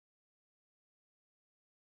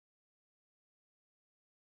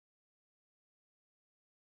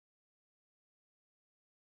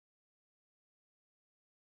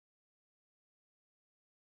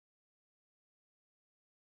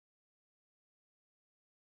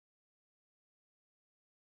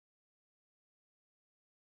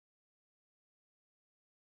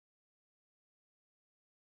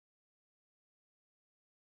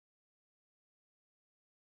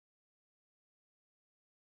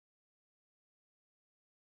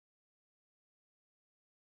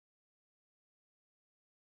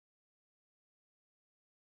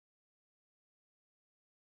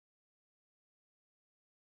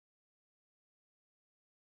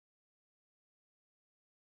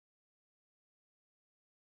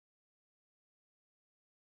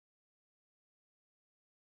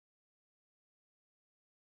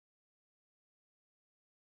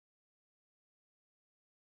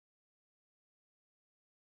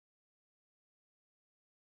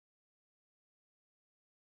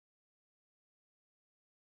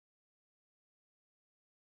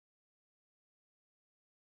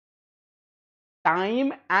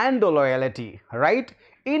time and loyalty, right?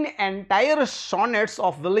 In entire sonnets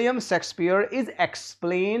of William Shakespeare is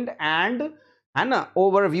explained and है ना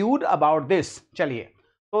overviewed about this. चलिए,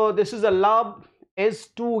 तो this is a love is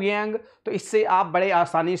too young, तो इससे आप बड़े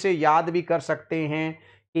आसानी से याद भी कर सकते हैं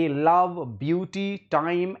कि love, beauty,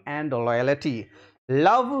 time and loyalty.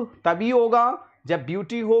 Love तभी होगा जब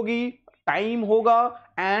ब्यूटी होगी, टाइम होगा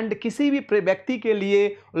एंड किसी भी व्यक्ति के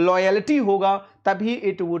लिए लॉयल्टी होगा, तभी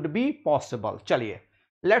इट वुड बी पॉसिबल. चलिए,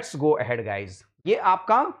 लेट्स गो अहेड गाइज. ये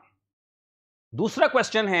आपका दूसरा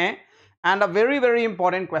क्वेश्चन है and a very very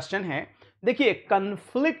important question है. देखिए,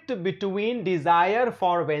 conflict between desire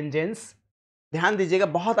for vengeance. ध्यान दीजिएगा,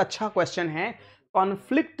 बहुत अच्छा क्वेश्चन है.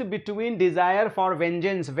 Conflict between desire for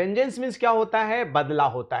vengeance. Vengeance means क्या होता है? बदला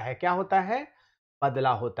होता है. क्या होता है? बदला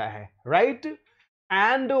होता है, right?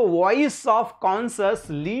 And voice of conscious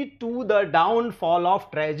lead to the downfall of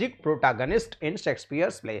tragic protagonist in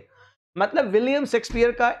Shakespeare's play. मतलब विलियम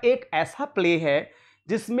शेक्सपियर का एक ऐसा प्ले है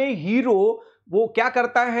जिसमें हीरो वो क्या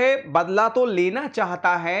करता है? बदला तो लेना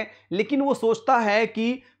चाहता है, लेकिन वो सोचता है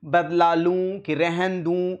कि बदला लूं कि रहन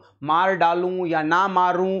दूं, मार डालूं या ना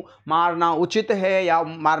मारूं, मारना उचित है या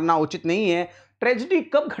मारना उचित नहीं है. ट्रेजेडी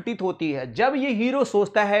कब घटित होती है? जब ये हीरो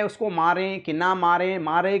सोचता है उसको मारें कि ना मारें,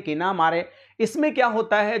 मारे कि ना मारे. इसमें क्या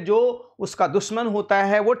होता है? जो उसका दुश्मन होता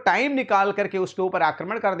है वो टाइम निकाल करके उसके ऊपर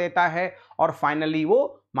आक्रमण कर देता है और फाइनली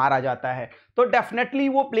वो मारा जाता है. तो डेफिनेटली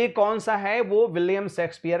वो प्ले कौन सा है? वो विलियम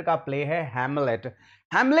शेक्सपियर का प्ले है हैमलेट.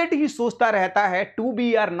 हैमलेट ही सोचता रहता है टू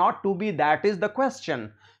बी और not to be, that is the question.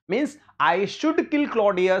 Means I should kill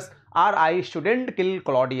Claudius और I shouldn't kill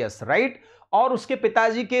Claudius, right? और उसके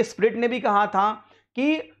पिताजी के स्पिरिट ने भी कहा था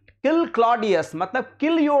कि किल क्लॉडियस मतलब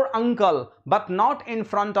kill your uncle but not in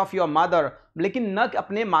front of your mother, लेकिन न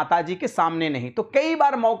अपने माताजी के सामने नहीं. तो कई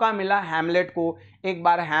बार मौका मिला हैमलेट को. एक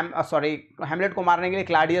बार हैमलेट को मारने के लिए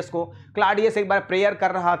क्लाडियस एक बार प्रेयर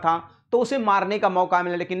कर रहा था तो उसे मारने का मौका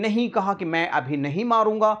मिला, लेकिन नहीं, कहा कि मैं अभी नहीं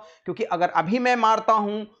मारूंगा, क्योंकि अगर अभी मैं मारता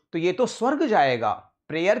हूं तो ये तो स्वर्ग जाएगा.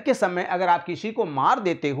 प्रेयर के समय अगर आप किसी को मार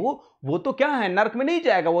देते हो, वो तो क्या है? नर्क में नहीं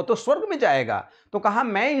जाएगा, वो तो स्वर्ग में जाएगा. तो कहा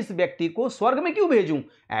मैं इस व्यक्ति को स्वर्ग में क्यों भेजूं,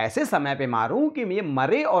 ऐसे समय पे मारूं कि ये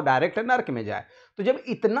मरे और डायरेक्ट नर्क में जाए. तो जब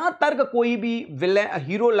इतना तर्क कोई भी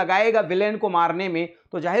हीरो लगाएगा विलेन को मारने में,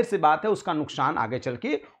 तो जाहिर सी बात है उसका नुकसान आगे चल के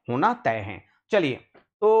होना तय है. चलिए,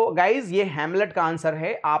 तो गाइज ये हैमलेट का आंसर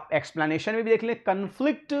है. आप एक्सप्लेनेशन में भी देख लें.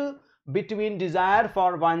 Conflict between desire for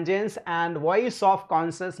vengeance and voice of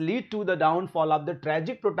conscience lead to the downfall of the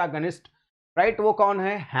tragic protagonist, right? वो कौन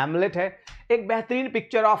है? हैमलेट है. एक बेहतरीन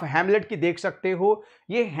पिक्चर ऑफ हैमलेट की देख सकते हो.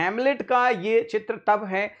 ये हैमलेट का ये चित्र तब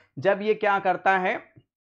है जब ये क्या करता है?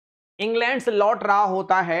 इंग्लैंड से लौट रहा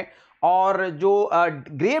होता है और जो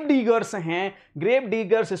ग्रेव डिगर्स हैं, ग्रेव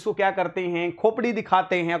डिगर्स इसको क्या करते हैं? खोपड़ी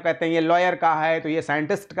दिखाते हैं और कहते हैं ये लॉयर का है, तो ये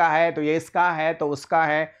साइंटिस्ट का है, तो ये इसका है, तो उसका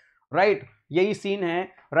है, राइट? यही सीन है,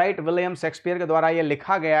 राइट? विलियम शेक्सपियर के द्वारा ये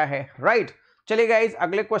लिखा गया है, राइट? चलिए गाइज,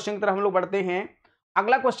 अगले क्वेश्चन की तरफ हम लोग बढ़ते हैं.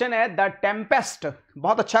 अगला क्वेश्चन है द टेम्पेस्ट.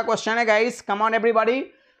 बहुत अच्छा क्वेश्चन है guys, come on everybody.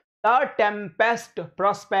 The Tempest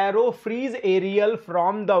Prospero freeze aerial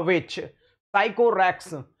from the which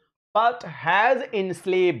साइकोरेक्स but has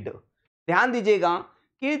इनस्लेव्ड. ध्यान दीजिएगा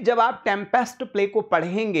कि जब आप टेम्पेस्ट प्ले को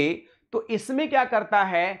पढ़ेंगे तो इसमें क्या करता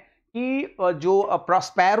है कि जो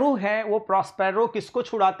प्रॉस्पेरो है वो प्रॉस्पेरो किसको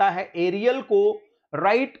छुड़ाता है? एरियल को,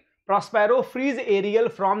 right? Prospero freeze aerial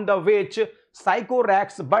from the which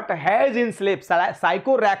साइकोरेक्स but has enslave.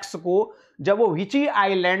 साइकोरेक्स को जब वो विची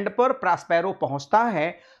आइलैंड पर प्रॉस्पेरो पहुंचता है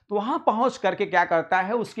तो वहां पहुंच करके क्या करता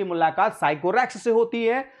है? उसकी मुलाकात साइकोरेक्स से होती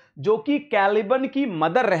है जो कि कैलिबन की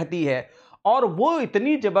मदर रहती है. और वो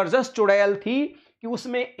इतनी जबरदस्त चुड़ैल थी कि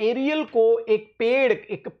उसमें एरियल को एक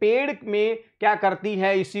पेड़ में क्या करती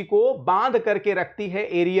है? इसी को बांध करके रखती है,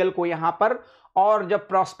 एरियल को यहां पर. और जब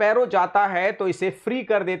प्रॉस्पेरो जाता है तो इसे फ्री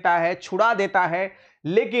कर देता है, छुड़ा देता है,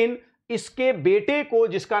 लेकिन इसके बेटे को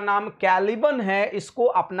जिसका नाम कैलिबन है इसको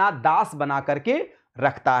अपना दास बना करके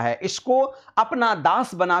रखता है, इसको अपना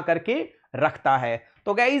दास बना करके रखता है.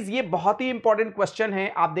 तो गाइज ये बहुत ही इंपॉर्टेंट क्वेश्चन है.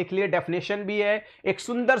 आप देख लिए, डेफिनेशन भी है, एक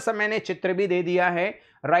सुंदर सा मैंने चित्र भी दे दिया है,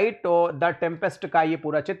 राइट? तो द टेम्पेस्ट का ये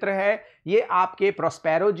पूरा चित्र है. ये आपके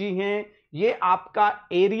प्रॉस्पेरो जी हैं, ये आपका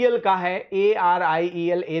एरियल का है,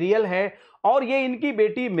 ARIEL एरियल है, और ये इनकी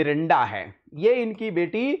बेटी मिरांडा है, ये इनकी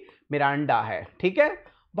बेटी मिरांडा है. ठीक है,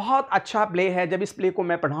 बहुत अच्छा प्ले है. जब इस प्ले को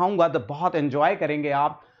मैं पढ़ाऊंगा तो बहुत एंजॉय करेंगे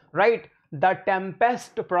आप, right? The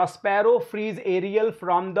Tempest Prospero freeze aerial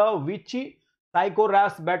from the विची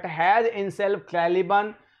साइकोरस but has in self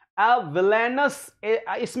Caliban a villainous.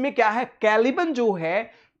 इसमें क्या है? कैलिबन जो है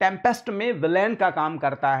टेम्पेस्ट में विलेन का काम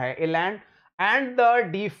करता है, एलैंड, and the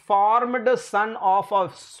deformed son of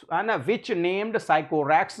which named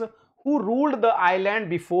साइकोरेक्स who ruled the island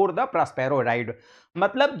before the Prospero arrived।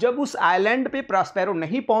 मतलब जब उस आइलैंड पे प्रॉस्पेरो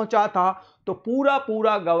नहीं पहुंचा था तो पूरा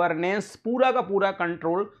पूरा गवर्नेंस, पूरा का पूरा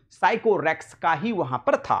कंट्रोल साइकोरेक्स का ही वहां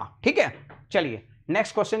पर था। ठीक है, चलिए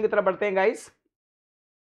नेक्स्ट क्वेश्चन की तरफ बढ़ते हैं गाइस।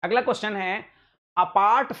 अगला क्वेश्चन है,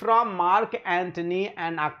 apart from mark Antony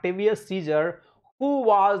and Octavius Caesar who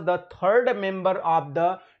was the third member of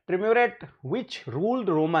the ट्रिम्विरेट which ruled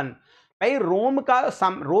Roman. भाई रोम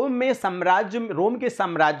के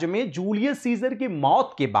साम्राज्य में जूलियस सीजर की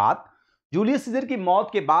मौत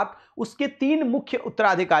के बाद, उसके तीन मुख्य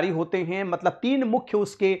उत्तराधिकारी होते हैं। मतलब तीन मुख्य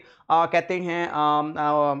उसके कहते हैं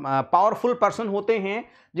पावरफुल पर्सन होते हैं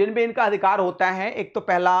जिनपे इनका अधिकार होता है। एक तो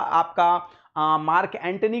पहला आपका मार्क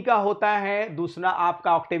एंटनी का होता है, दूसरा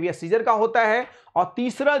आपका ऑक्टेवियस सीजर का होता है, और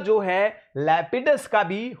तीसरा जो है लैपिडस का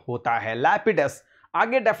भी होता है। लैपिडस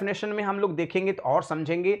आगे डेफिनेशन में हम लोग देखेंगे तो और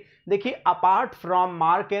समझेंगे। देखिए, apart from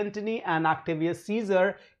mark Antony and Octavius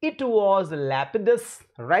Caesar it was लैपिडस,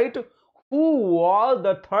 right, who was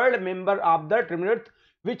the third member of the triumvirate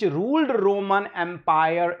which ruled Roman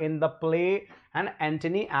Empire in the play and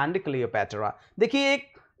Antony and Cleopatra। देखिए एक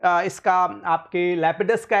इसका आपके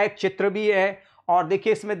लैपिडस का एक चित्र भी है, और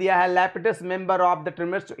देखिए इसमें दिया है लैपिडस member of the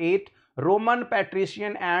ट्रिम्विरेट 8 Roman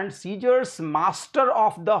patrician and seizures master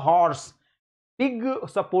of the horse, big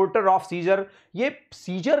supporter of scissor. ये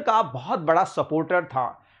सीजर का बहुत बड़ा सपोर्टर था।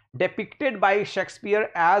 Depicted bye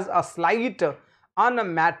Shakespeare as a slight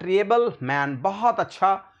अनमैट्रिएबल man. बहुत अच्छा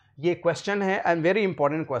ये क्वेश्चन है एंड वेरी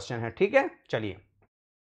इंपॉर्टेंट क्वेश्चन है। ठीक है, चलिए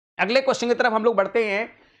अगले क्वेश्चन की तरफ हम लोग बढ़ते हैं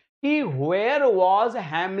कि where was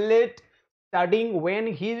Hamlet studying when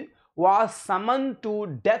he was someone to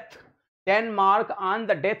death Denmark on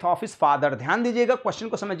the death of his father. ध्यान दीजिएगा, क्वेश्चन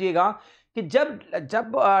को समझिएगा कि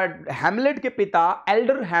जब हैमलेट के पिता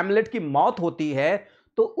एल्डर हैमलेट की मौत होती है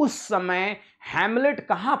तो उस समय हैमलेट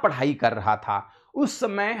कहां पढ़ाई कर रहा था। उस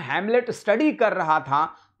समय हैमलेट स्टडी कर रहा था।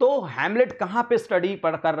 तो हैमलेट कहां पे स्टडी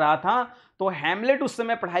कर रहा था? तो हैमलेट उस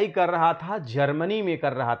समय पढ़ाई कर रहा था जर्मनी में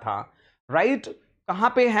कर रहा था, राइट। कहां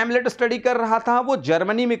पे हैमलेट स्टडी कर रहा था? वो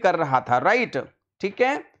जर्मनी में कर रहा था, राइट। ठीक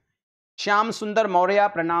है, श्याम सुंदर मौर्य,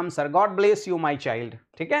 प्रणाम sir, God bless you my child.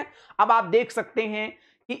 ठीक है, अब आप देख सकते हैं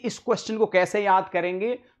कि इस क्वेश्चन को कैसे याद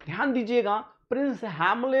करेंगे। ध्यान दीजिएगा, Prince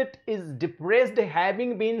Hamlet is depressed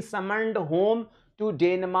having been summoned home to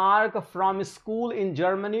Denmark from school in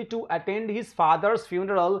Germany to attend his father's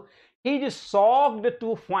funeral. He is shocked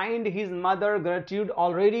to find his mother Gertrude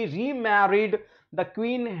already remarried. The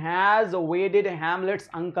queen has wedded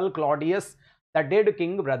Hamlet's uncle Claudius, the dead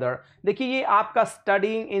king brother। देखिए ये आपका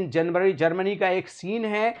studying in Germany का एक scene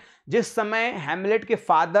है जिस समय Hamlet के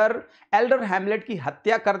father Elder Hamlet की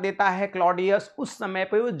हत्या कर देता है क्लॉडियस। उस समय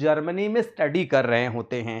पे वो जर्मनी में स्टडी कर रहे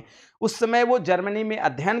होते हैं, उस समय वो जर्मनी में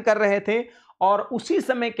अध्ययन कर रहे थे। और उसी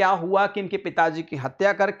समय क्या हुआ कि इनके पिताजी की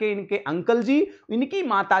हत्या करके इनके अंकल जी इनकी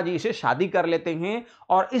माताजी से शादी कर लेते हैं,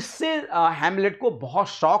 और इससे हैमलेट को बहुत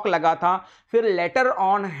शौक लगा था। फिर लेटर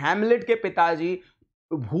ऑन हैमलेट के पिताजी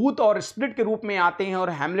भूत और स्पिरिट के रूप में आते हैं और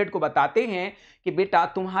हैमलेट को बताते हैं कि बेटा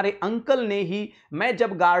तुम्हारे अंकल ने ही, मैं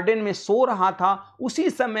जब गार्डन में सो रहा था उसी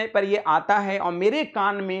समय पर ये आता है और मेरे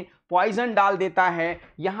कान में पॉइजन डाल देता है।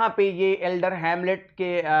 यहाँ पे ये एल्डर हैमलेट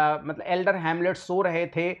के मतलब एल्डर हैमलेट सो रहे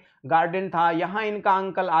थे, गार्डन था, यहाँ इनका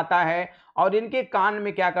अंकल आता है और इनके कान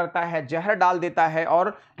में क्या करता है, जहर डाल देता है,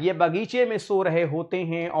 और ये बगीचे में सो रहे होते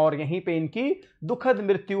हैं और यहीं पे इनकी दुखद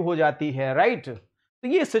मृत्यु हो जाती है, राइट। तो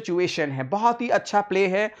ये सिचुएशन है, बहुत ही अच्छा प्ले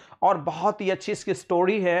है और बहुत ही अच्छी इसकी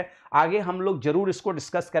स्टोरी है। आगे हम लोग जरूर इसको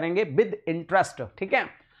डिस्कस करेंगे विद इंटरेस्ट। ठीक है,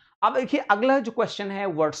 अब देखिए अगला जो क्वेश्चन है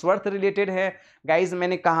वर्ड्सवर्थ रिलेटेड है। गाइज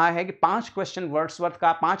मैंने कहा है कि 5 क्वेश्चन वर्ड्सवर्थ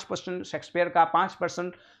का, 5 क्वेश्चन शेक्सपियर का,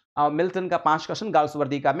 5% मिल्टन का, 5 क्वेश्चन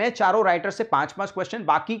गाल्सवर्दी का। मैं चारों राइटर से 5-5 क्वेश्चन,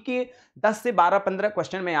 बाकी के 10 से 12-15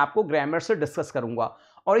 क्वेश्चन मैं आपको ग्रामर से डिस्कस करूंगा।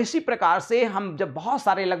 और इसी प्रकार से हम जब बहुत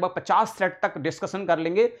सारे लगभग 50 सेट तक डिस्कशन कर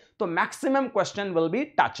लेंगे तो maximum question will be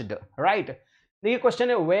touched, right. देखिए क्वेश्चन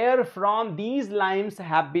है where from these lines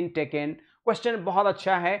have been taken. Question बहुत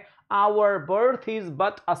अच्छा है। Our birth is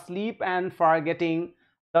but a slip and forgetting,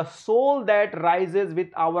 the soul that rises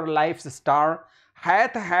with our life star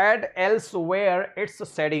hath had elsewhere its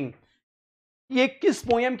setting। ये किस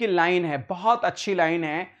poem की line है? बहुत अच्छी line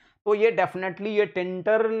है। तो ये डेफिनेटली ये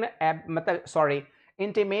टिंटर्न मतलब sorry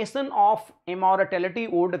intimation of immortality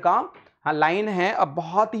odd का लाइन है, अब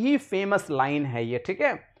बहुत ही फेमस लाइन है ये। ठीक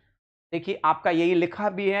है, देखिए आपका यही लिखा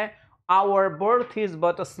भी है, our birth is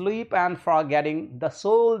but a slip and forgetting, the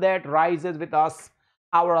soul that rises with us,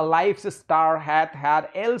 our life star hath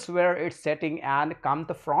had elsewhere it's setting and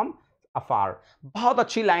comed from अफार। बहुत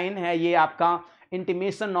अच्छी लाइन है ये आपका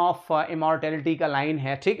इंटीमेशन ऑफ इमॉर्टैलिटी का लाइन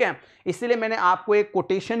है, ठीक है। इसीलिए मैंने आपको एक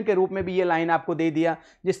कोटेशन के रूप में भी ये लाइन आपको दे दिया,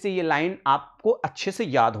 जिससे ये लाइन आपको अच्छे से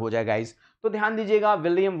याद हो जाए गाइज। तो ध्यान दीजिएगा,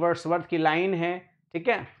 विलियम वर्ड्सवर्थ की लाइन है, ठीक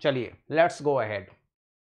है। चलिए लेट्स गो अहेड।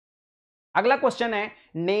 अगला क्वेश्चन है,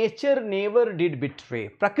 नेचर नेवर डिड बिट्रे,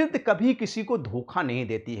 प्रकृति कभी किसी को धोखा नहीं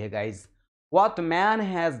देती है guys. What man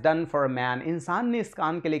has done for man, इंसान ने इस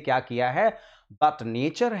काम के लिए क्या किया है, but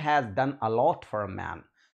nature has done a lot for man,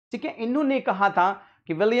 ठीक है। इन्होंने कहा था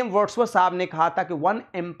कि विलियम वर्ड्सवर्थ साहब ने कहा था कि one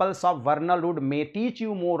impulse of वर्नलहुड may teach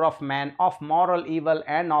you more of man, of moral evil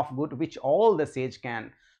end of good which all the sage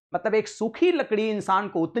can. मतलब एक सूखी लकड़ी इंसान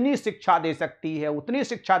को उतनी शिक्षा दे सकती है, उतनी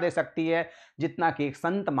शिक्षा दे सकती है जितना कि एक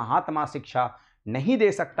संत महात्मा शिक्षा नहीं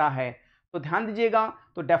दे सकता है। तो ध्यान दीजिएगा,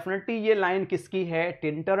 तो डेफिनेटली ये लाइन किसकी है,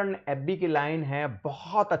 टिंटन एब्बी की लाइन है,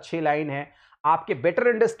 बहुत अच्छी लाइन है। आपके बेटर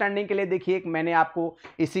अंडरस्टैंडिंग के लिए देखिए, एक मैंने आपको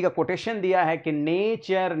इसी का कोटेशन दिया है कि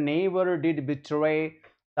nature never did betray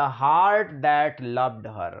the heart that loved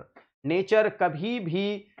her, nature कभी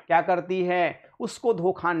भी क्या करती है, उसको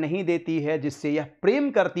धोखा नहीं देती है जिससे यह प्रेम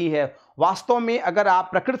करती है। वास्तव में अगर आप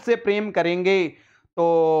प्रकृति से प्रेम करेंगे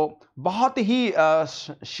तो बहुत ही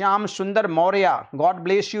श्याम सुंदर मौर्य, गॉड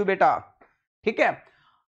ब्लेस यू बेटा, ठीक है।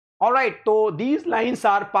 ऑलराइट, तो these lines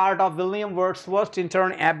are part of William Wordsworth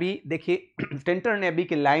Tintern AB. देखिए टिंटन एबी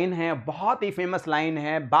की लाइन है, बहुत ही फेमस लाइन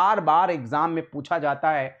है, बार बार एग्जाम में पूछा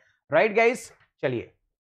जाता है, राइट गाइस। चलिए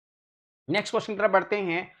नेक्स्ट क्वेश्चन की तरफ बढ़ते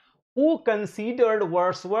हैं। Who considered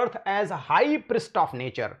Wordsworth as high priest of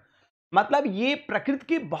nature, मतलब ये प्रकृति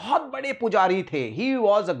के बहुत बड़े पुजारी थे। He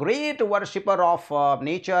was a great worshipper of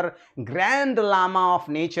nature, grand lama of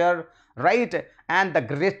nature, right, and the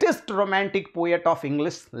greatest romantic poet of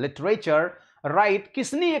English literature, right।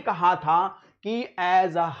 किसने ये कहा था कि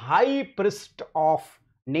as a high priest of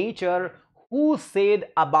nature, who said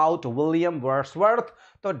about William Wordsworth।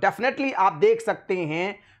 तो definitely आप देख सकते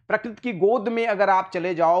हैं, प्रकृति की गोद में अगर आप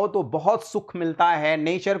चले जाओ तो बहुत सुख मिलता है।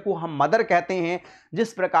 नेचर को हम मदर कहते हैं,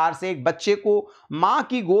 जिस प्रकार से एक बच्चे को माँ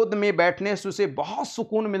की गोद में बैठने से उसे बहुत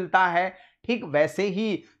सुकून मिलता है, ठीक वैसे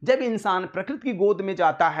ही जब इंसान प्रकृति की गोद में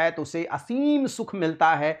जाता है तो उसे असीम सुख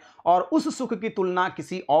मिलता है, और उस सुख की तुलना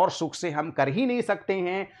किसी और सुख से हम कर ही नहीं सकते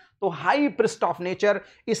हैं। तो हाई प्रिस्ट ऑफ नेचर,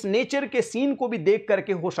 इस नेचर के सीन को भी देख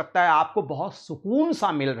करके हो सकता है आपको बहुत सुकून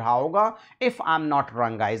सा मिल रहा होगा, if I am not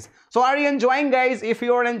wrong guys. So are you enjoying guys? If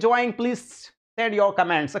you are enjoying please send your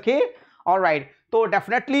comments, okay. Alright, तो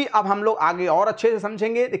डेफिनेटली अब हम लोग आगे और अच्छे से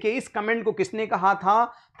समझेंगे। देखिए इस कमेंट को किसने कहा था,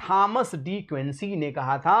 थॉमस डी क्विंसी ने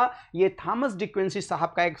कहा था। ये थॉमस डी क्विंसी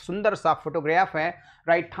साहब का एक सुंदर सा फोटोग्राफ है,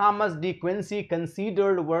 right. Thomas De Quincey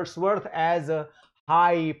considered Wordsworth as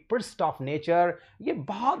high priest of nature. ये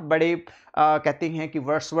बहुत बड़े कहते हैं कि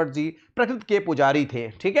वर्ड्सवर्थ जी प्रकृति के पुजारी थे,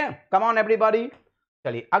 ठीक है। Come on everybody.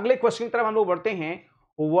 चलिए अगले क्वेश्चन की तरफ हम लोग बढ़ते हैं।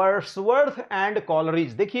 वर्ड्सवर्थ एंड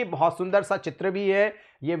कॉलरिज, देखिए बहुत सुंदर सा चित्र भी है।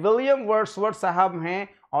 ये विलियम वर्ड्सवर्थ साहब हैं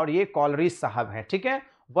और ये कॉलरिज साहब हैं, ठीक है।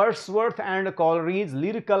 Wordsworth and Coleridge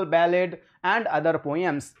lyrical ballad and other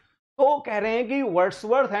poems. तो कह रहे हैं कि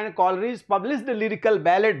Wordsworth and Coleridge published lyrical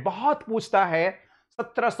ballad, बहुत पूछता है,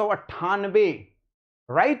 1798,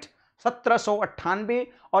 राइट, 1798।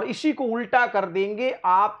 और इसी को उल्टा कर देंगे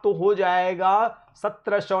आप तो हो जाएगा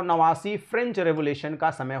 1789, फ्रेंच रेवोल्यूशन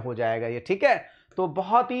का समय हो जाएगा ये, ठीक है। तो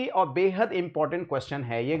बहुत ही और बेहद इंपॉर्टेंट क्वेश्चन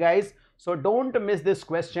है ये guys, so don't miss this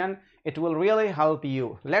question, it will really help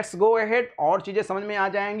you. Let's go ahead, और चीजें समझ में आ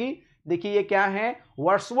जाएंगी। देखिए ये क्या है,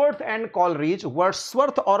 वर्ड्सवर्थ एंड कॉलरिज।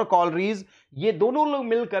 वर्ड्सवर्थ और कॉलरिज ये दोनों लोग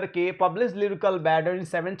मिलकर के publish lyrical ballad in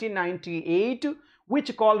 1798,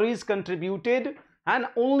 which Coleridge contributed and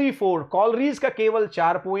only 4, Coleridge का केवल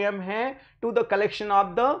 4 पोएम है to the collection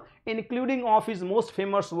of the, including of his most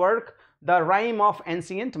famous work the rhyme of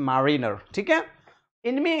ancient मारिनर, ठीक है।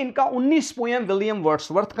 इनमें इनका 19 पोएम विलियम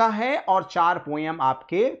वर्ड्सवर्थ का है और 4 पोएम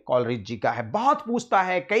आपके कॉलरिज जी का है। बहुत पूछता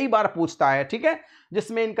है, कई बार पूछता है, ठीक है,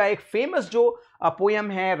 जिसमें इनका एक फेमस जो पोएम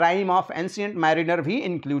है राइम ऑफ एंशिएंट मारिनर भी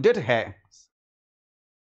इंक्लूडेड है।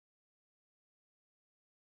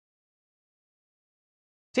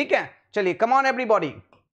 ठीक है, चलिए कम ऑन एवरीबॉडी।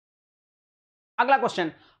 अगला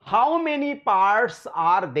question, how many parts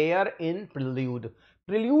are there in prelude.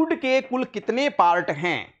 Prelude के कुल कितने पार्ट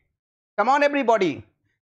हैं? कम ऑन एवरीबॉडी,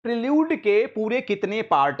 प्रिल्यूड के पूरे कितने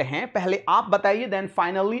पार्ट हैं पहले आप बताइए, then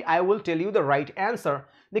finally I will tell you the right answer.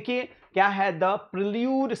 देखिए क्या है, द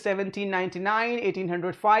प्रिल्यूड 1799,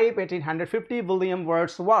 1805, 1850 विलियम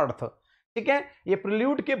वर्ड्सवर्थ, ठीक है। ये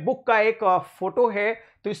प्रिल्यूड के बुक का एक फोटो है,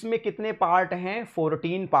 तो इसमें कितने पार्ट हैं,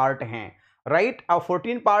 14 पार्ट हैं, राइट। अब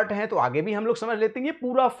 14 पार्ट हैं तो आगे भी हम लोग समझ लेते हैं। ये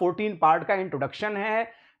पूरा 14 पार्ट का इंट्रोडक्शन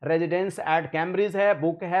है, रेजिडेंस एट कैम्ब्रिज है,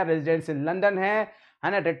 बुक है, रेजिडेंस इन लंदन है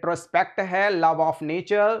ना, रेट्रोस्पेक्ट है, लव ऑफ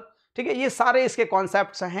नेचर, ठीक है, ये सारे इसके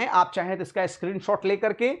कॉन्सेप्ट्स हैं, आप चाहें तो इसका स्क्रीनशॉट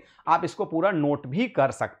लेकर के आप इसको पूरा नोट भी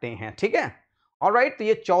कर सकते हैं। ठीक है, ऑलराइट, तो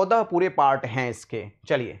ये 14 पूरे पार्ट हैं इसके।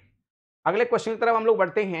 चलिए अगले क्वेश्चन की तरफ हम लोग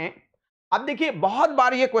बढ़ते हैं। अब देखिए बहुत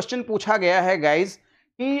बार ये क्वेश्चन पूछा गया है गाइज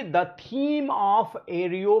कि the theme of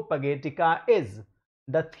एरियोपेगेटिका is,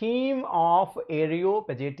 the theme of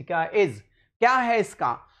एरियोपेगेटिका is, क्या है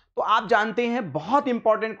इसका? तो आप जानते हैं बहुत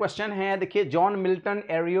इंपॉर्टेंट क्वेश्चन है। देखिए जॉन मिल्टन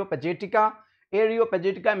एरियोपेगेटिका,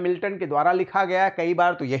 एरियोपेगेटिका मिल्टन के द्वारा लिखा गया, कई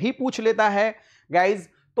बार तो यही पूछ लेता है गाइज।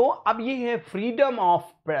 तो अब ये है freedom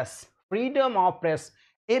of press, freedom of press.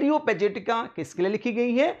 एरियोपेगेटिका किसके लिए लिखी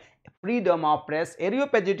गई है? Freedom of press,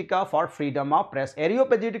 एरियोपेगेटिका for freedom of press,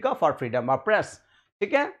 एरियोपेगेटिका for freedom of press.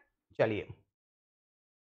 ठीक है, चलिए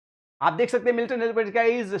आप देख सकते हैं Milton एरियोपेगेटिका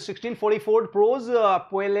is 1644 pros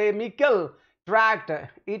पोलेमिकल tract.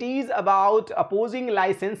 It is about opposing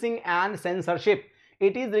licensing and censorship.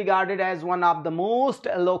 It is regarded as one of the most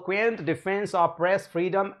eloquent defense of press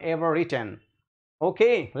freedom ever written.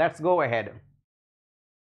 Okay, let's go ahead.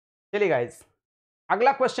 चलिए guys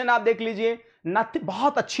अगला question आप देख लीजिए।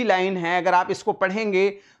 बहुत अच्छी line है, अगर आप इसको पढ़ेंगे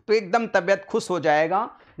तो एकदम तबीयत खुश हो जाएगा।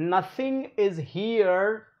 Nothing is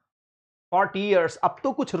here for tears, अब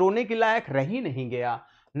तो कुछ रोने के लायक रह ही नहीं गया।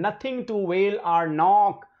 Nothing to well are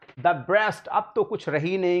knock the breast, अब तो कुछ रह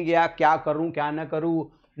ही नहीं गया, क्या करूं क्या ना करूं।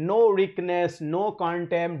 No weakness, no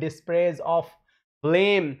contempt, डिस्प्रेज of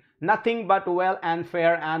blame, nothing but well and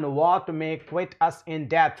fair and what may quit us in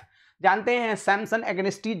death. जानते हैं सैमसन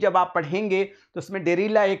एग्नेस्टी जब आप पढ़ेंगे तो उसमें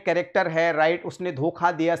डेरिला एक कैरेक्टर है, राइट, उसने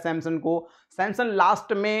धोखा दिया सैमसन को। सैमसन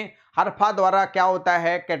लास्ट में हरफा द्वारा क्या होता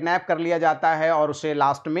है, किडनैप कर लिया जाता है और उसे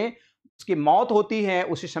लास्ट में उसकी मौत होती है।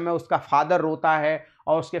 उसी समय उसका फादर रोता है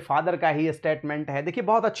और उसके फादर का ही स्टेटमेंट है। देखिए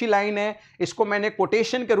बहुत अच्छी लाइन है, इसको मैंने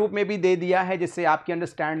कोटेशन के रूप में भी दे दिया है जिससे आपकी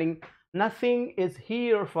understanding. Nothing is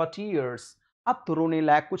here for tears, अब तो रोने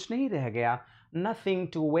लायक कुछ नहीं रह गया। Nothing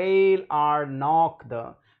to well are knock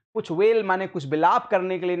the, कुछ वेल माने कुछ बिलाप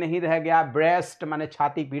करने के लिए नहीं रह गया। ब्रेस्ट माने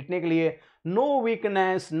छाती पीटने के लिए। No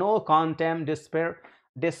weakness, no contempt, despair,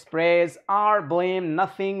 dispraise or blame,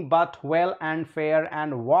 nothing but well and fair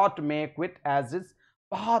and what make with as is।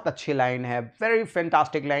 बहुत अच्छी लाइन है, वेरी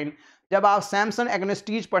फैंटास्टिक लाइन। जब आप सैमसन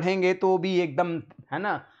एग्नेस्टीज पढ़ेंगे तो भी एकदम है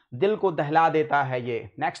ना दिल को दहला देता है ये।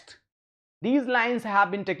 Next, these lines have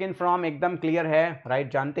been taken from, एकदम क्लियर है,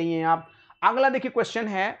 राइट, जानते ही हैं आप। अगला देखिए क्वेश्चन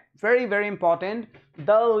है very very important.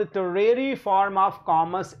 The literary form of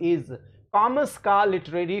commerce is, commerce का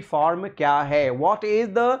लिटरेरी फॉर्म क्या है? What is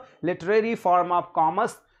the literary form of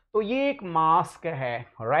commerce? तो ये एक मास्क है,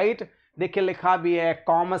 राइट, देखिए लिखा भी है,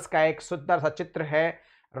 कॉमर्स का एक सुंदर सा चित्र है,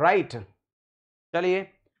 राइट। चलिए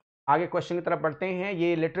आगे क्वेश्चन की तरफ बढ़ते हैं।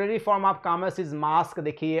 ये literary form of commerce is mask,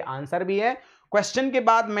 देखिए आंसर भी है। क्वेश्चन के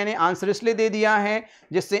बाद मैंने आंसर इसलिए दे दिया है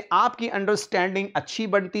जिससे आपकी अंडरस्टैंडिंग अच्छी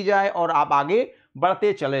बनती जाए और आप आगे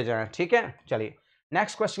बढ़ते चले जाएं। ठीक है, चलिए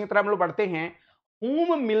नेक्स्ट क्वेश्चन की तरफ हम लोग बढ़ते हैं।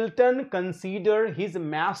 Whom Milton considered his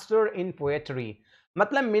master in poetry,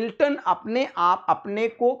 मतलब मिल्टन अपने आप अपने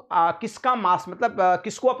को किसका मतलब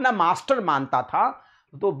किसको अपना मास्टर मानता था?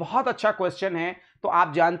 तो बहुत अच्छा क्वेश्चन है। तो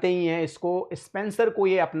आप जानते ही हैं इसको, स्पेंसर को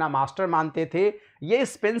ये अपना मास्टर मानते थे। ये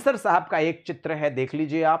स्पेंसर साहब का एक चित्र है, देख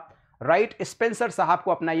लीजिए आप, राइट, स्पेंसर साहब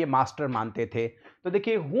को अपना ये मास्टर मानते थे। तो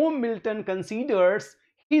देखिए whom Milton considers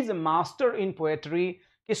his master in poetry,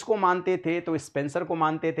 किसको मानते थे? तो स्पेंसर को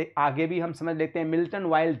मानते थे। आगे भी हम समझ लेते हैं। Milton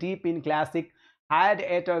while deep in classic had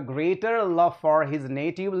at a greater love for his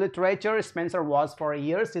native literature, Spencer was for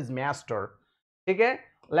years his master। ठीक है,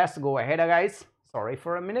 let's go ahead guys, sorry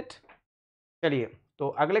for a minute। चलिए तो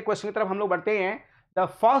अगले क्वेश्चन की तरफ हम लोग बढ़ते हैं। द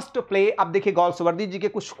फर्स्ट प्ले, अब देखिए गॉल्सवर्दी जी के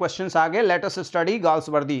कुछ क्वेश्चंस आ गए, let us study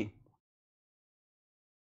Galsworthy.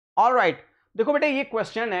 Alright, देखो बेटे ये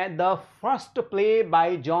क्वेश्चन है, the first play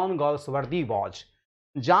by John Galsworthy was,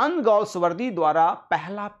 John Galsworthy द्वारा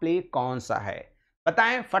पहला प्ले कौन सा है?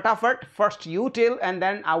 बताएं फटाफट। First you tell and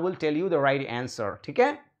then I will tell you the right answer. ठीक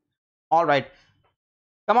है, ऑलराइट,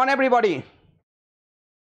 कम ऑन एवरीबॉडी।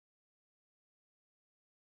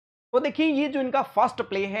 तो देखिए ये जो इनका फर्स्ट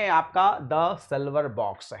प्ले है आपका द सिल्वर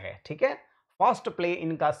बॉक्स है। ठीक है, फर्स्ट प्ले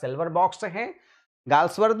इनका सिल्वर बॉक्स है।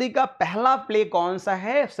 गॉल्सवर्दी का पहला प्ले कौन सा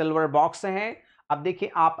है? सिल्वर बॉक्स है। अब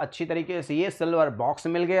देखिए आप अच्छी तरीके से, ये सिल्वर बॉक्स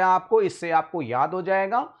मिल गया आपको, इससे आपको याद हो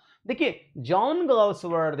जाएगा। देखिए John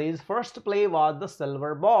गॉल्सवर्दीज first play was the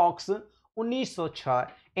silver box 1906,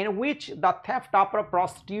 in which the theft of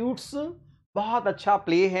prostitutes, बहुत अच्छा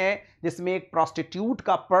प्ले है जिसमें एक प्रोस्टिट्यूट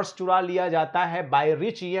का पर्स चुरा लिया जाता है by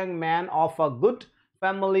rich young man of a good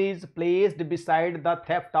families, placed beside the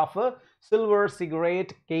theft of silver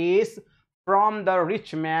cigarette case from the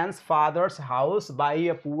rich mains fathers house by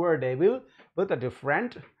a poor devil with a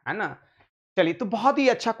different, है ना, चलिए, तो बहुत ही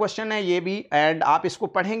अच्छा क्वेश्चन है ये भी, एंड आप इसको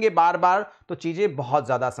पढ़ेंगे बार बार तो चीजें बहुत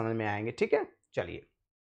ज्यादा समझ में आएंगे, ठीक है। चलिए,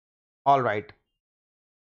 ऑल राइट।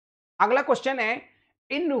 अगला क्वेश्चन है,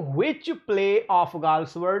 इन which play of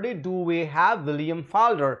Galsworthy do way have William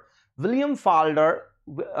Falder. William Falder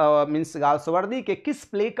means Galsworthy के किस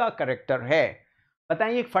प्ले का करेक्टर है,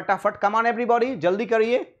 बताइए फटाफट। कम ऑन एवरीबॉडी, जल्दी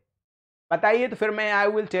करिए, बताइए, तो फिर मैं I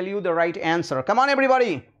will tell you the right answer. Come on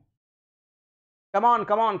everybody, come on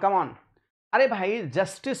come on come on. अरे भाई,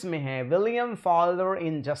 जस्टिस में है, विलियम फाल्डर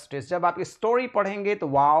इन जस्टिस। जब आप स्टोरी पढ़ेंगे तो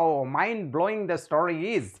wow, mind blowing the story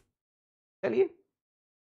is. चलिए,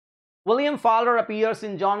 विलियम फाल्डर अपीयर्स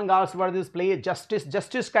इन John Galsworthy's play justice.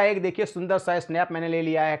 Justice का एक देखिए सुंदर सा स्नैप मैंने ले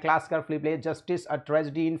लिया है, classical flee play justice a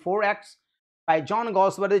tragedy in 4 acts bye John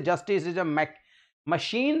Galsworthy. Justice is a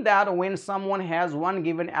machine that when someone has one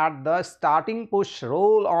given at the starting push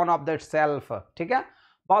roll on of the self। ठीक है,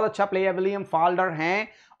 बहुत अच्छा play है, William Falder हैं।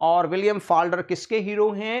 और William Falder किसके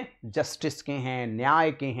hero हैं, justice के हैं,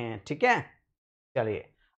 न्याय के हैं, ठीक है।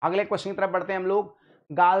 चलिए, अगले क्वेश्चन की तरफ बढ़ते हैं हम लोग।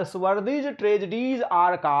 Galsworthy's tragedies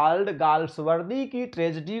are called. Galsworthy की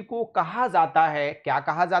ट्रेजेडी को कहा जाता है, क्या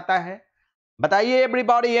कहा जाता है, बताइए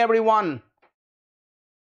एवरीबॉडी, एवरीवन।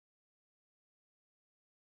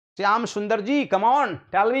 श्याम सुंदर जी, come on,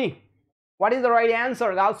 tell me what is the right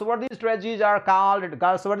answer. Galsworthy's tragedies are called.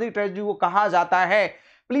 Galsworthy tragedy को कहा जाता है,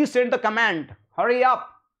 please send the comment, hurry up.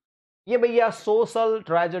 ये भैया social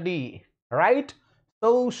tragedy, right,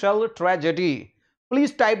 social tragedy.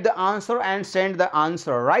 Please type the answer and send the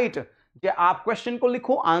answer, right. आप question को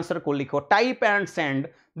लिखो, answer को लिखो, type and send.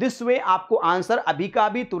 This way आपको आंसर अभी का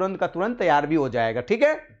भी तुरंत का तुरंत तैयार भी हो जाएगा, ठीक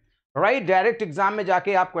है, राइट। डायरेक्ट एग्जाम में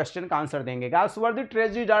जाके आप क्वेश्चन का आंसर देंगे। Galsworthy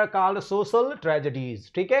tragedies are called social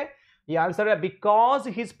tragedies, ठीक है, ये आंसर है। Because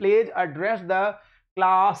his pledge address the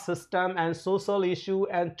class system and social issue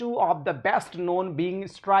and two of the best known being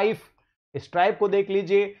strife. Stripe को देख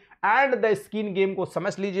लीजिए एंड द स्किन गेम को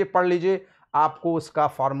समझ लीजिए, पढ़ लीजिए, आपको उसका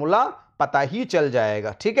फॉर्मूला पता ही चल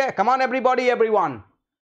जाएगा, ठीक है। Come on everybody, everyone,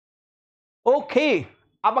 okay.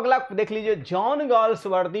 अब अगला देख लीजिए, John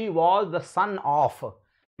Galsworthy was the son of.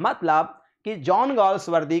 मतलब कि जॉन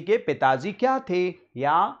गाल्सवर्दी के पिताजी क्या थे,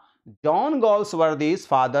 या John Galsworthy's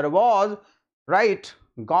father was, right.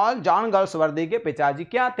 John Galsworthy के पिताजी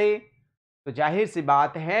क्या थे, तो जाहिर सी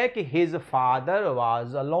बात है कि his father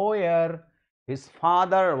was a lawyer. His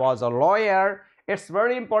father was a lawyer. It's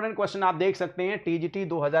very important question, आप देख सकते हैं टीजीटी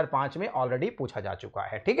 2005 में ऑलरेडी पूछा जा चुका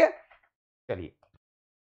है, ठीक है। चलिए,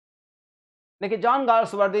 देखिए, John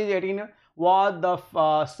Galsworthy 18 was the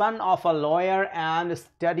son of a lawyer and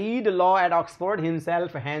studied law at Oxford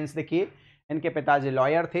himself, hence देखिए इनके पिताजी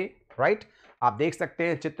लॉयर थे, राइट। आप देख सकते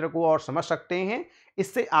हैं चित्र को और समझ सकते हैं,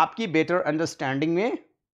 इससे आपकी बेटर अंडरस्टैंडिंग में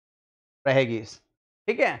रहेगी,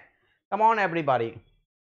 ठीक है। Come on everybody.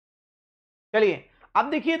 चलिए, अब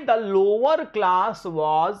देखिए, द लोअर क्लास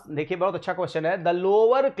वाज, देखिए बहुत अच्छा क्वेश्चन है, the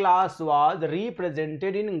lower class was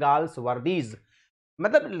represented in Galsworthy's.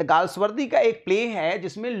 मतलब गाल्सवर्दी का एक प्ले है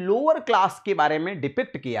जिसमें लोअर क्लास के बारे में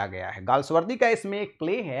डिपिक्ट किया गया है। गाल्सवर्दी का इसमें एक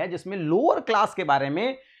प्ले है जिसमें लोअर क्लास के बारे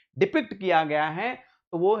में डिपिक्ट किया गया है,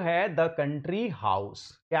 तो वो है द कंट्री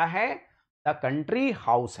हाउस। क्या है, द कंट्री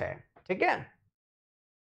हाउस है, ठीक है।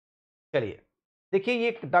 चलिए, देखिए,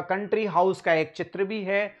 ये द कंट्री हाउस का एक चित्र भी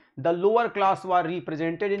है। The lower class war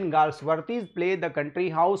represented in Galsworthy's play the country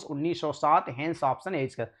house 1907, hence option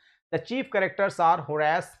as का। The chief characters are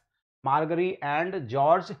Horace, Margery and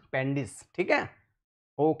George पेंडिस, ठीक है,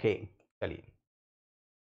 ओके। चलिए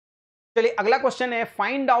चलिए, अगला क्वेश्चन है,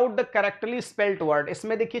 find out the correctly spelled word.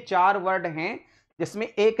 इसमें देखिए 4 वर्ड हैं जिसमें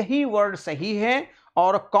एक ही वर्ड सही है,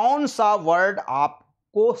 और कौन सा वर्ड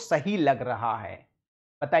आपको सही लग रहा है,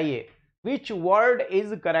 बताइए। Which word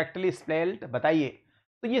is correctly spelled, बताइए।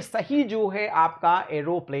 तो ये सही जो है आपका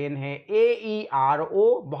एरोप्लेन है,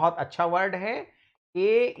 AERO, बहुत अच्छा वर्ड है,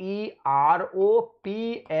 AEROPLANE,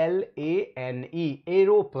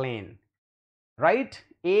 aeroplane, right,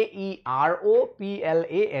 AEROPLANE,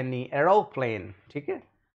 aeroplane, ठीक है।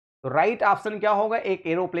 तो राइट ऑप्शन क्या होगा, एक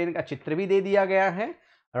एरोप्लेन का चित्र भी दे दिया गया है,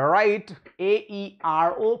 right.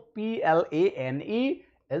 AEROPLANE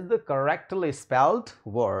is the correctly spelled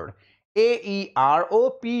word.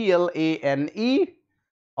 AEROPLANE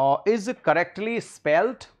is correctly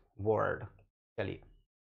spelled word. चलिए,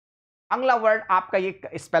 अगला वर्ड आपका ये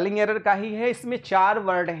स्पेलिंग एरर का ही है। इसमें 4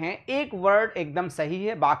 वर्ड हैं, एक वर्ड एकदम सही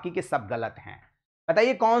है, बाकी के सब गलत हैं।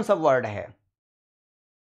 बताइए कौन सा वर्ड है,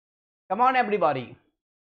 कम ऑन एवरीबॉडी।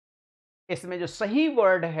 इसमें जो सही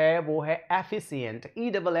वर्ड है वो है एफिशिएंट,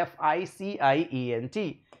 EFFICIENT,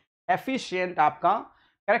 एफिशिएंट आपका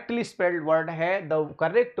करेक्टली स्पेल्ड वर्ड है। The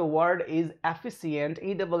correct word is efficient,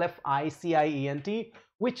 EFFICIENT,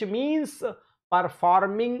 which means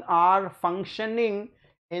performing or functioning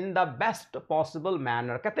in the best possible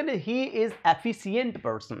manner. कहते हैं he is efficient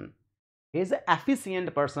person, he is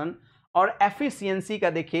efficient person। और efficiency का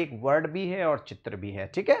देखिए एक word भी है और चित्र भी है,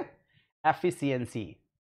 ठीक है, efficiency।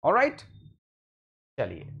 ऑलराइट,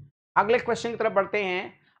 चलिए अगले क्वेश्चन की तरफ बढ़ते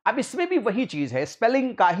हैं। अब इसमें भी वही चीज है,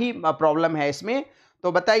 स्पेलिंग का ही प्रॉब्लम है इसमें।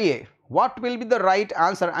 तो बताइए what will be the right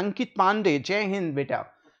answer. अंकित पांडे, जय हिंद बेटा।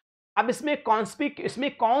 अब इसमें कॉन्स्पिक,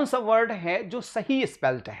 इसमें कौन सा वर्ड है जो सही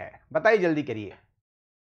स्पेल्ड है, बताइए जल्दी करिए।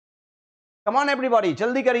 कम ऑन एवरीबॉडी,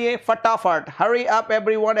 जल्दी करिए फटाफट, हरी अप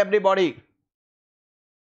एवरीवन एवरीबॉडी।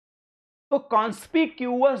 तो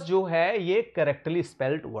कॉन्स्पिक्यूअस जो है ये करेक्टली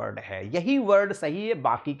स्पेल्ड वर्ड है, यही वर्ड सही है,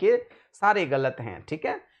 बाकी के सारे गलत हैं, ठीक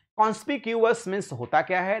है। कॉन्स्पिक्यूअस मीन्स होता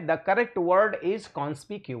क्या है, the correct word is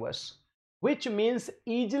conspicuous which means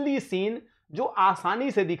easily scene, जो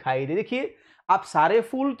आसानी से दिखाई दे। देखिए आप सारे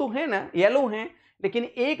फूल तो हैं ना, येलो हैं, लेकिन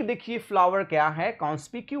एक देखिए फ्लावर क्या है,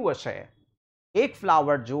 कॉन्स्पिक्यूअस है। एक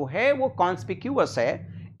फ्लावर जो है वो कॉन्स्पिक्यूअस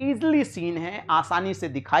है, इजिली सीन है, आसानी से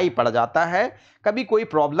दिखाई पड़ जाता है, कभी कोई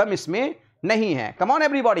प्रॉब्लम इसमें नहीं है। कम ऑन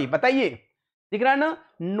एवरीबॉडी, बताइए, दिख रहा है ना,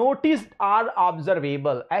 नोटिस आर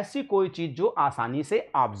ऑब्जर्वेबल, ऐसी कोई चीज जो आसानी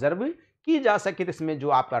से ऑब्जर्व की जा सके। तो इसमें जो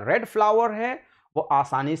आपका रेड फ्लावर है वो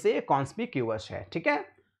आसानी से कॉन्स्पिक्यूअस है, ठीक है।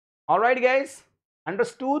 Alright guys,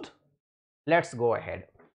 understood, let's go ahead.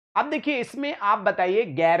 अब देखिए इसमें आप बताइए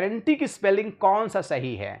गारंटी की स्पेलिंग कौन सा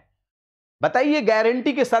सही है, बताइए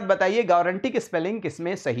गारंटी के साथ बताइए, गारंटी की स्पेलिंग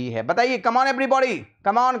किसमें सही है, बताइए। Come on everybody,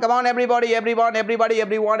 come on everybody, everyone everybody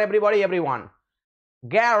everyone everybody everyone,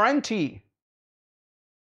 guarantee.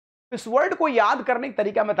 इस वर्ड को याद करने का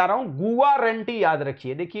तरीका मैं बता रहा हूं, गुआरंटी याद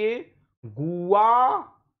रखिए। देखिए गुआ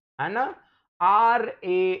है ना,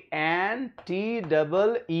 RANTEE,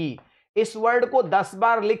 इस वर्ड को 10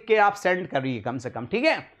 बार लिख के आप सेंड करिए कम से कम, ठीक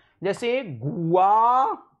है। जैसे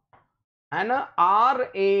गुआ है ना,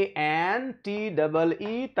 RANTEE,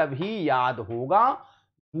 तभी याद होगा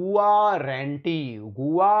गुआरंटी,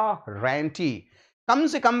 गुआरंटी। कम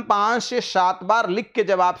से कम 5 से 7 बार लिख के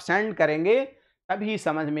जब आप सेंड करेंगे तभी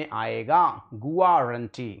समझ में आएगा,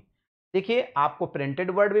 गुआरंटी। देखिए आपको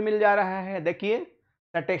प्रिंटेड वर्ड भी मिल जा रहा है, देखिए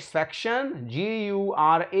सेटिस्फैक्शन,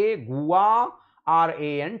 GURA, गुआ,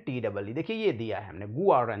 RANTEE, देखिए ये दिया है हमने,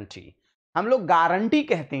 गुआरंटी। हम लोग गारंटी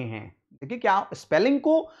कहते हैं। देखिए क्या स्पेलिंग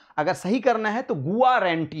को अगर सही करना है तो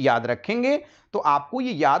गुआरंटी याद रखेंगे तो आपको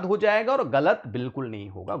ये याद हो जाएगा और गलत बिल्कुल नहीं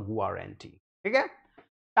होगा, गुआरंटी, ठीक है।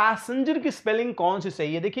 पैसेंजर की स्पेलिंग कौन सी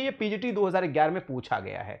सही है, देखिए ये PGT 2011 में पूछा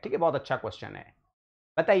गया है, ठीक है, बहुत अच्छा क्वेश्चन है।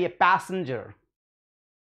 बताइए passenger,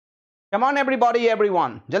 come on everybody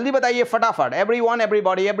everyone, जल्दी बताइए फटाफट, एवरीवन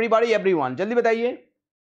एवरीबॉडी एवरीबॉडी एवरीवन, जल्दी बताइए।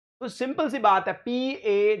 तो सिंपल सी बात है,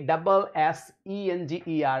 PASSENGER,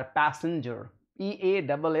 passenger,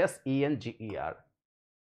 PASSENGER,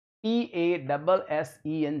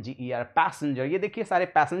 PASSENGER, passenger. ये देखिए सारे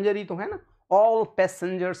पैसेंजर ही तो है ना, all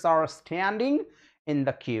passengers are standing in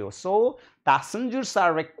the queue, so passengers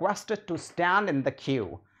are requested to stand in the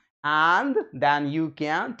queue and then you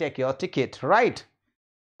can take your ticket, right?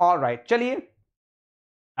 all right, चलिए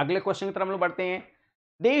अगले question की तरफ हम लोग बढ़ते हैं।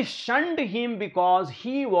 They shunned him because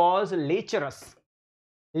he was lecherous,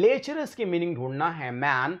 lecherous की meaning ढूंढना है,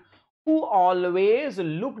 man who always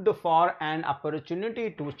looked for an opportunity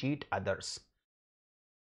to cheat others।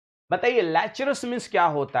 बताइए lecherous मीन्स क्या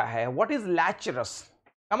होता है, what is lecherous?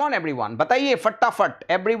 come on everyone, बताइए फटाफट,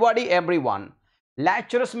 everybody everyone।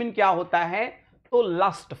 lecherous मीन क्या होता है, तो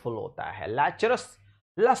lustful होता है, lecherous,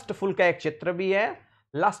 lustful का एक चित्र भी है,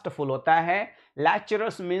 lustful होता है,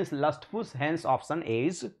 lecherous means lustful, hence option A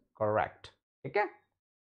is correct, ठीक है।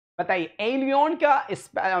 बताइए एलियन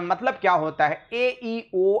का मतलब क्या होता है,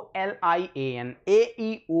 AEOLIAN,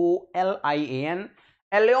 AEOLIAN,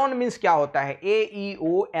 एलियन मीन्स क्या होता है,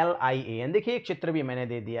 AEOLIAN। देखिए एक चित्र भी मैंने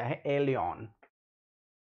दे दिया है, एलियन,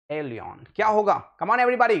 एलियन क्या होगा, कम ऑन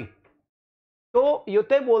एवरीबॉडी। तो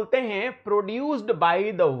ये बोलते हैं प्रोड्यूस्ड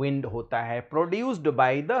बाय द विंड होता है, प्रोड्यूस्ड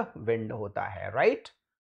बाय द विंड होता है, right,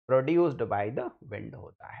 produced by the wind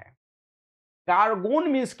होता है। गार्गून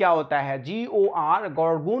मीन्स क्या होता है, GOR,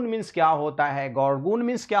 गार्गून मीन्स क्या होता है, गार्गून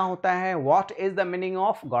मीन्स क्या होता है, what is the meaning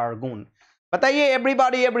of गार्गून, बताइए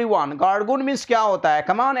एवरीबॉडी एवरीवन, गार्गून मीन्स क्या होता है,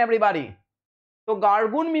 कम ऑन एवरीबॉडी। तो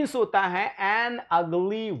गार्गून मीन्स होता है एन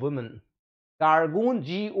अगली वुमन, गार्गून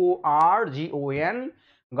GORGON,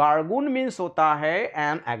 गार्गून मीन्स होता है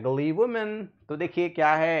एन अगली वुमन। तो देखिए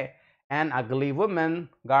क्या है, एन अगली woman,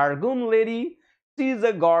 गार्गून lady, she is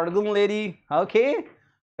a गार्गून lady, okay,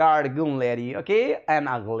 गार्गून lady, okay, N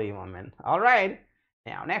अगली woman. Alright,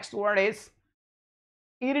 now next word is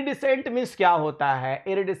iridescent means क्या होता है?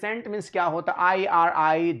 इरिडिसेंट मीन्स क्या होता है?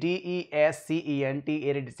 IRIDESCENT,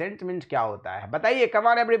 इरिडिसेंट मीन्स क्या होता है? बताइए, come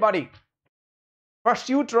on everybody, first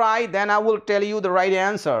you try then I will tell you the right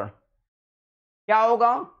answer. क्या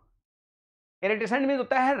होगा? इरिडिसेंट मीन्स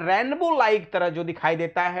होता है रेनबो लाइक तरह जो दिखाई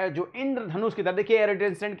देता है, जो इंद्रधनुष की तरह। देखिए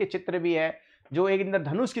इरिडिसेंट के चित्र भी है, जो एक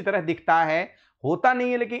इंद्रधनुष की तरह दिखता है, होता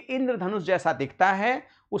नहीं है लेकिन इंद्रधनुष जैसा दिखता है,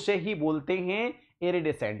 उसे ही बोलते हैं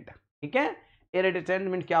इरिडिसेंट। ठीक है, इरिडिसेंट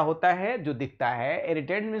मीन्स क्या होता है? जो दिखता है।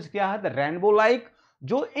 इरिडिसेंट मीन्स क्या है? रेनबो लाइक,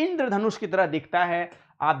 जो इंद्रधनुष की तरह दिखता है।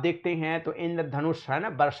 आप देखते हैं तो इंद्रधनुष है ना,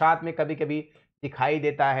 बरसात में कभी कभी दिखाई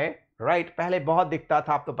देता है, राइट। पहले बहुत दिखता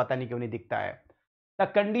था, अब तो पता नहीं क्यों नहीं दिखता है।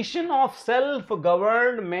 The condition of self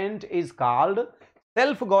government is called,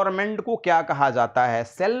 self government को क्या कहा जाता है?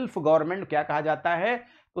 सेल्फ गवर्नमेंट क्या कहा जाता है?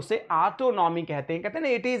 तो उसे ऑटोनॉमी कहते हैं। कहते हैं ना,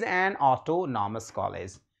 it is an autonomous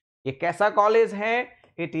college. ये कैसा कॉलेज है?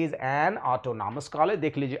 It is an autonomous college.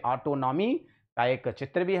 देख लीजिए, ऑटोनॉमी का एक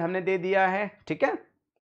चित्र भी हमने दे दिया है। ठीक है,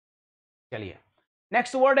 चलिए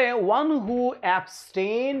नेक्स्ट वर्ड है one who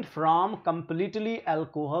abstain from completely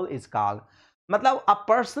alcohol is called, मतलब a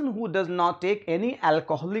person who does not take any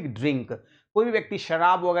alcoholic drink, कोई भी व्यक्ति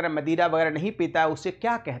शराब वगैरह मदिरा वगैरह नहीं पीता है, उसे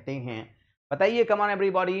क्या कहते हैं? बताइए, कम ऑन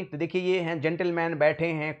एवरीबॉडी। तो देखिए, ये हैं जेंटलमैन बैठे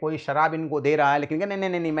हैं, कोई शराब इनको दे रहा है लेकिन नहीं नहीं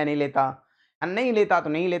नहीं नहीं मैं नहीं लेता, नहीं लेता तो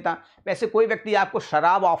नहीं लेता। वैसे कोई व्यक्ति आपको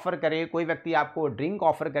शराब ऑफर करे, कोई व्यक्ति आपको ड्रिंक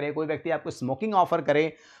ऑफर करे, कोई व्यक्ति आपको स्मोकिंग ऑफर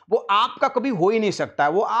करे, वो आपका कभी हो ही नहीं सकता,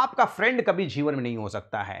 वो आपका फ्रेंड कभी जीवन में नहीं हो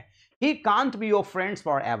सकता है। He can't be your friends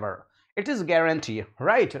for ever, it is guarantee,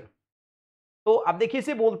 right. तो अब देखिए,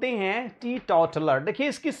 इसे बोलते हैं टी टॉटलर। देखिए,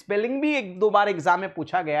 इसकी स्पेलिंग भी एक दो बार एग्जाम में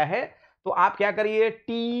पूछा गया है, तो आप क्या करिए,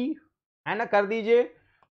 टी है ना कर दीजिए,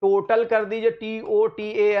 टोटल कर दीजिए,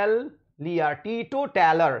 TOTAL लिया, T to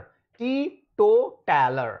taller, T to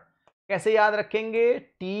taller. कैसे याद रखेंगे?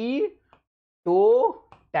 T to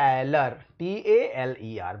taller,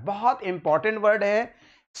 TALER। बहुत इंपॉर्टेंट वर्ड है,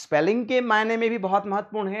 स्पेलिंग के मायने में भी बहुत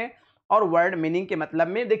महत्वपूर्ण है और वर्ड मीनिंग के मतलब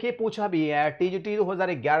में। देखिए, पूछा भी है, TGT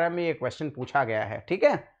 2011 में ये क्वेश्चन पूछा गया है। ठीक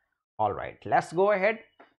है, all right, let's go ahead.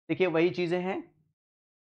 देखिए, वही चीजें हैं।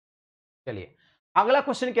 चलिए, अगला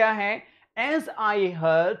क्वेश्चन क्या है? As I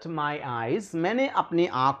hurt my eyes, मैंने अपनी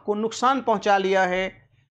आंख को नुकसान पहुंचा लिया है,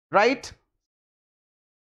 राइट।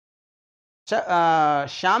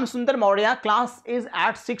 श्याम सुंदर Maurya, class is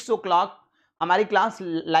eight 6 o'clock। हमारी class,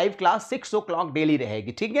 live class 6 o'clock daily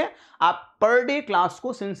रहेगी। ठीक है, आप पर डे क्लास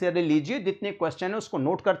को सिंसियरली लीजिए, जितने क्वेश्चन है उसको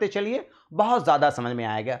नोट करते चलिए, बहुत ज्यादा समझ में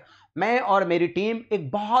आएगा। मैं और मेरी टीम एक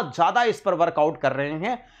बहुत ज्यादा इस पर वर्कआउट कर रहे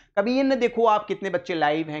हैं। कभी ये न देखो आप कितने बच्चे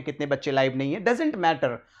लाइव हैं, कितने बच्चे लाइव नहीं है, डजेंट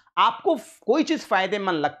मैटर। आपको कोई चीज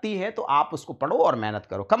फायदेमंद लगती है तो आप उसको पढ़ो और मेहनत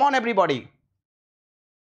करो। कम ऑन एवरीबॉडी,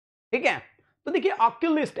 ठीक है। तो देखिए,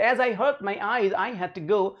 oculist, as I hurt my eyes I had to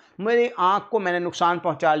go, मेरी आंख को मैंने नुकसान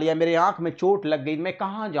पहुंचा लिया, मेरी आंख में चोट लग गई, मैं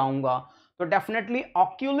कहां जाऊंगा? तो डेफिनेटली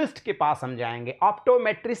ऑक्यूलिस्ट के पास हम जाएंगे,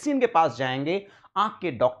 ऑप्टोमेट्रिशियन के पास जाएंगे, आंख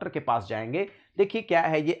के डॉक्टर के पास जाएंगे। देखिए, क्या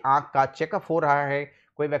है, ये आंख का चेकअप हो रहा है,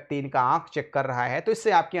 कोई व्यक्ति इनका आंख चेक कर रहा है, तो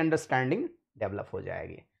इससे आपकी अंडरस्टैंडिंग डेवलप हो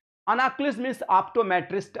जाएगी। An oculist means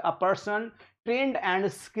optometrist, a person trained and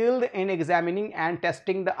skilled in examining and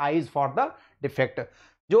testing the eyes for the defect।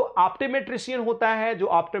 जो ऑप्टोमेट्रिशियन होता है, जो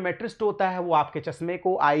ऑप्टोमेट्रिस्ट होता है, वो आपके चश्मे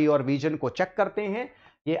को, आई और विजन को चेक करते हैं।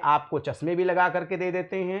 ये आपको चश्मे भी लगा करके दे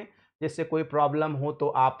देते हैं, जिससे कोई प्रॉब्लम हो तो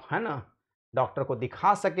आप है ना डॉक्टर को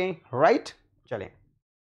दिखा सकें, राइट। चलें,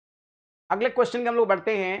 अगले क्वेश्चन के हम लोग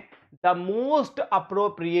बढ़ते हैं। The most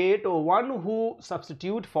appropriate one who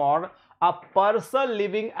substitute for a person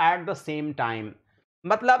living at the same time,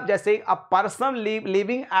 मतलब जैसे a person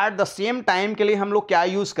living at the same time के लिए हम लोग क्या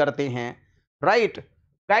यूज करते हैं, राइट।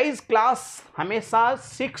 गाइस, क्लास हमेशा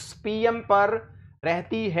 6 PM पर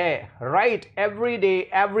रहती है, राइट,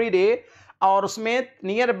 एवरी डे, और उसमें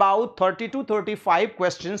near about 30 to 35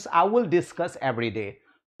 questions I will discuss every day.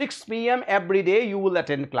 6 PM every day you will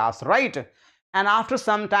attend class, right? And after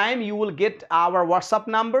some time you will get our WhatsApp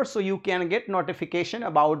number, so you can get notification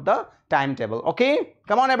about the timetable, okay?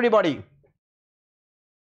 Come on everybody।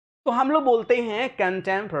 तो हम लोग बोलते हैं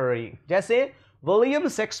contemporary, जैसे William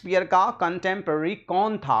Shakespeare का contemporary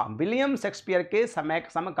कौन था? William Shakespeare के समय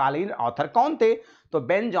समकालीन ऑथर कौन थे? तो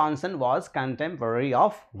Ben Jonson was contemporary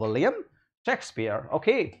of William Shakespeare,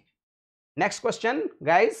 okay. Next question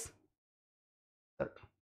guys,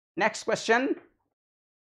 next question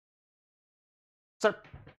sir,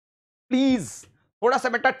 please, थोड़ा सा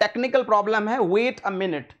बेटा टेक्निकल प्रॉब्लम है, wait a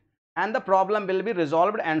minute and the problem will be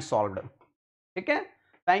resolved and solved. ठीक है,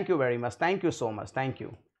 thank you very much, thank you so much, thank you.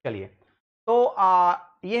 चलिए, तो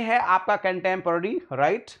ये है आपका कंटेम्पररी,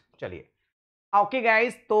 राइट। चलिए, ओके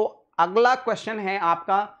गाइस, तो अगला क्वेश्चन है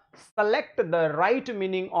आपका select the right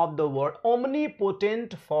meaning of the word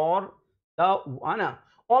omnipotent for the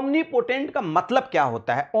omnipotent का मतलब क्या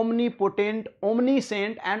होता है? omnipotent,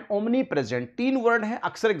 omniscient and omnipresent 3 word हैं,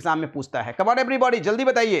 अक्सर एग्जाम में पूछता है. Come on everybody, जल्दी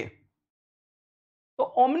बताइए.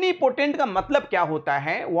 तो omnipotent का मतलब क्या होता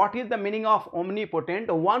है? What is the meaning of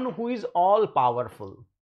omnipotent? One who is all powerful.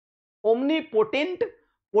 omnipotent,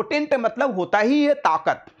 potent मतलब होता ही है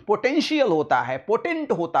ताकत, पोटेंशियल होता है,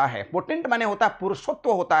 पोटेंट होता है, पोटेंट माने होता है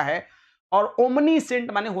पुरुषत्व होता है, और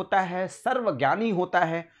ओमनीसेंट माने होता है सर्वज्ञानी होता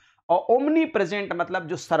है, और ओमनी प्रेजेंट मतलब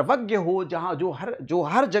जो सर्वज्ञ हो, जहां जो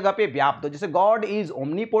हर जगह पे व्याप्त हो. जैसे गॉड इज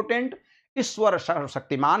ओमनीपोटेंट, ईश्वर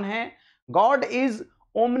सर्वशक्तिमान है. गॉड इज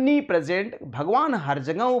ओमनी प्रेजेंट, भगवान हर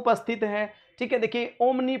जगह उपस्थित है. ठीक है, देखिए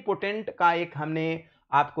ओमनीपोटेंट का एक हमने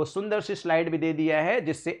आपको सुंदर सी स्लाइड भी दे दिया है,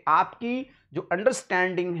 जिससे आपकी जो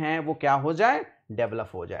अंडरस्टैंडिंग है वो क्या हो जाए, डेवलप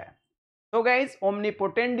हो जाए. तो guys,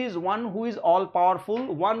 omnipotent is one who is all powerful,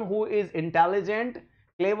 one who is intelligent,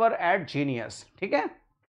 clever and genius. ठीक है,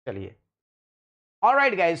 चलिए.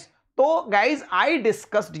 ऑलराइट गाइज, तो guys I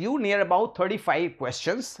discussed you near about 35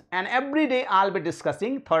 questions and every day I will be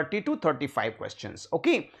discussing 30 to 35 questions.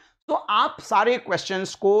 Okay, तो आप सारे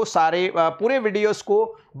questions को, सारे पूरे वीडियोस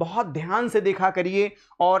को बहुत ध्यान से देखा करिए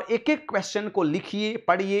और एक एक क्वेश्चन को लिखिए,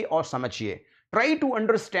 पढ़िए और समझिए. ट्राई टू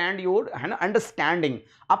अंडरस्टैंड योर, है ना, अंडरस्टैंडिंग.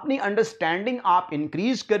 अपनी अंडरस्टैंडिंग आप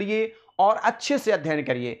इंक्रीज करिए और अच्छे से अध्ययन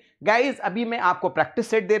करिए. गाइज, अभी मैं आपको प्रैक्टिस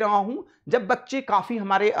सेट दे रहा हूं. जब बच्चे काफी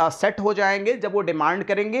हमारे सेट हो जाएंगे, जब वो डिमांड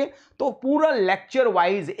करेंगे, तो पूरा लेक्चर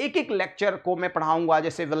वाइज एक एक लेक्चर को मैं पढ़ाऊंगा.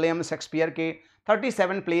 जैसे विलियम शेक्सपियर के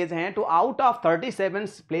 37 प्लेज हैं, तो आउट ऑफ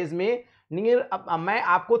 37 प्लेज में मैं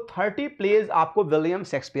आपको 30 प्लेज आपको विलियम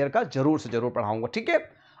शेक्सपियर का जरूर से जरूर पढ़ाऊंगा. ठीक है.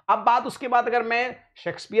 अब बात उसके बाद, अगर मैं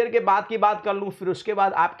शेक्सपियर के बाद की बात कर लूं, फिर उसके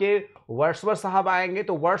बाद आपके वर्ड्सवर्थ साहब आएंगे.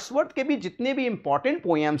 तो वर्ड्सवर्थ के भी जितने भी इंपॉर्टेंट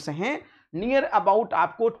पोएम्स हैं, नियर अबाउट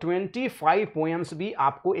आपको 25 पोएम्स भी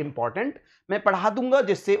आपको इंपॉर्टेंट मैं पढ़ा दूंगा,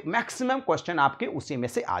 जिससे मैक्सिमम क्वेश्चन आपके उसी में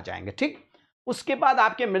से आ जाएंगे. ठीक. उसके बाद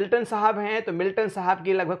आपके मिल्टन साहब हैं, तो मिल्टन साहब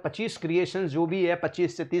की लगभग 25 क्रिएशंस जो भी है,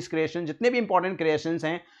 25 से 30 क्रिएशन, जितने भी इंपॉर्टेंट क्रिएशंस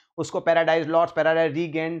हैं, उसको पैराडाइज लॉस्ट, पैराडाइज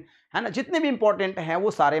रीगेन, है ना, जितने भी इंपॉर्टेंट हैं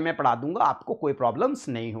वो सारे मैं पढ़ा दूंगा, आपको कोई प्रॉब्लम्स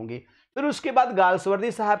नहीं होंगी. फिर उसके बाद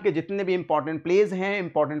गाल्सवर्दी साहब के जितने भी इंपॉर्टेंट प्लेस हैं,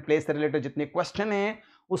 इंपॉर्टेंट प्लेस से रिलेटेड जितने क्वेश्चन हैं,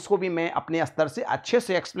 उसको भी मैं अपने स्तर से अच्छे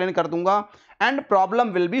से एक्सप्लेन कर दूंगा. And problem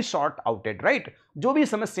will be short आउटेड, right. जो भी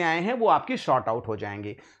समस्याएं हैं वो आपकी शॉर्ट आउट हो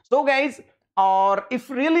जाएंगी. So guys, or if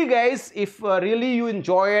really guys, if really you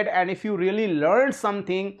enjoyed and if you really learned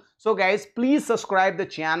something, so guys, please subscribe the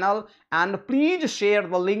channel and please share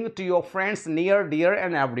the link to your friends, near, dear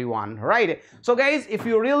and everyone, right? So guys, if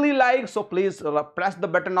you really like, so please press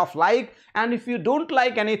the button of like, and if you don't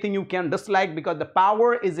like anything, you can dislike, because the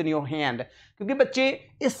power is in your hand. क्योंकि बच्चे,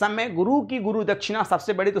 इस समय गुरु की गुरु दक्षिणा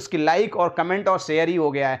सबसे बड़ी तो उसकी लाइक और कमेंट और शेयर ही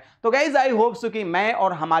हो गया है. तो गाइज, आई होप सो कि मैं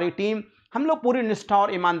और हमारी टीम, हम लोग पूरी निष्ठा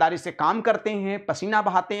और ईमानदारी से काम करते हैं, पसीना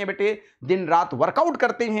बहाते हैं बेटे, दिन रात वर्कआउट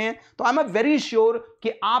करते हैं. तो आई एम वेरी श्योर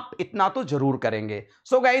कि आप इतना तो जरूर करेंगे.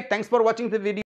 So guys, thanks for watching the video.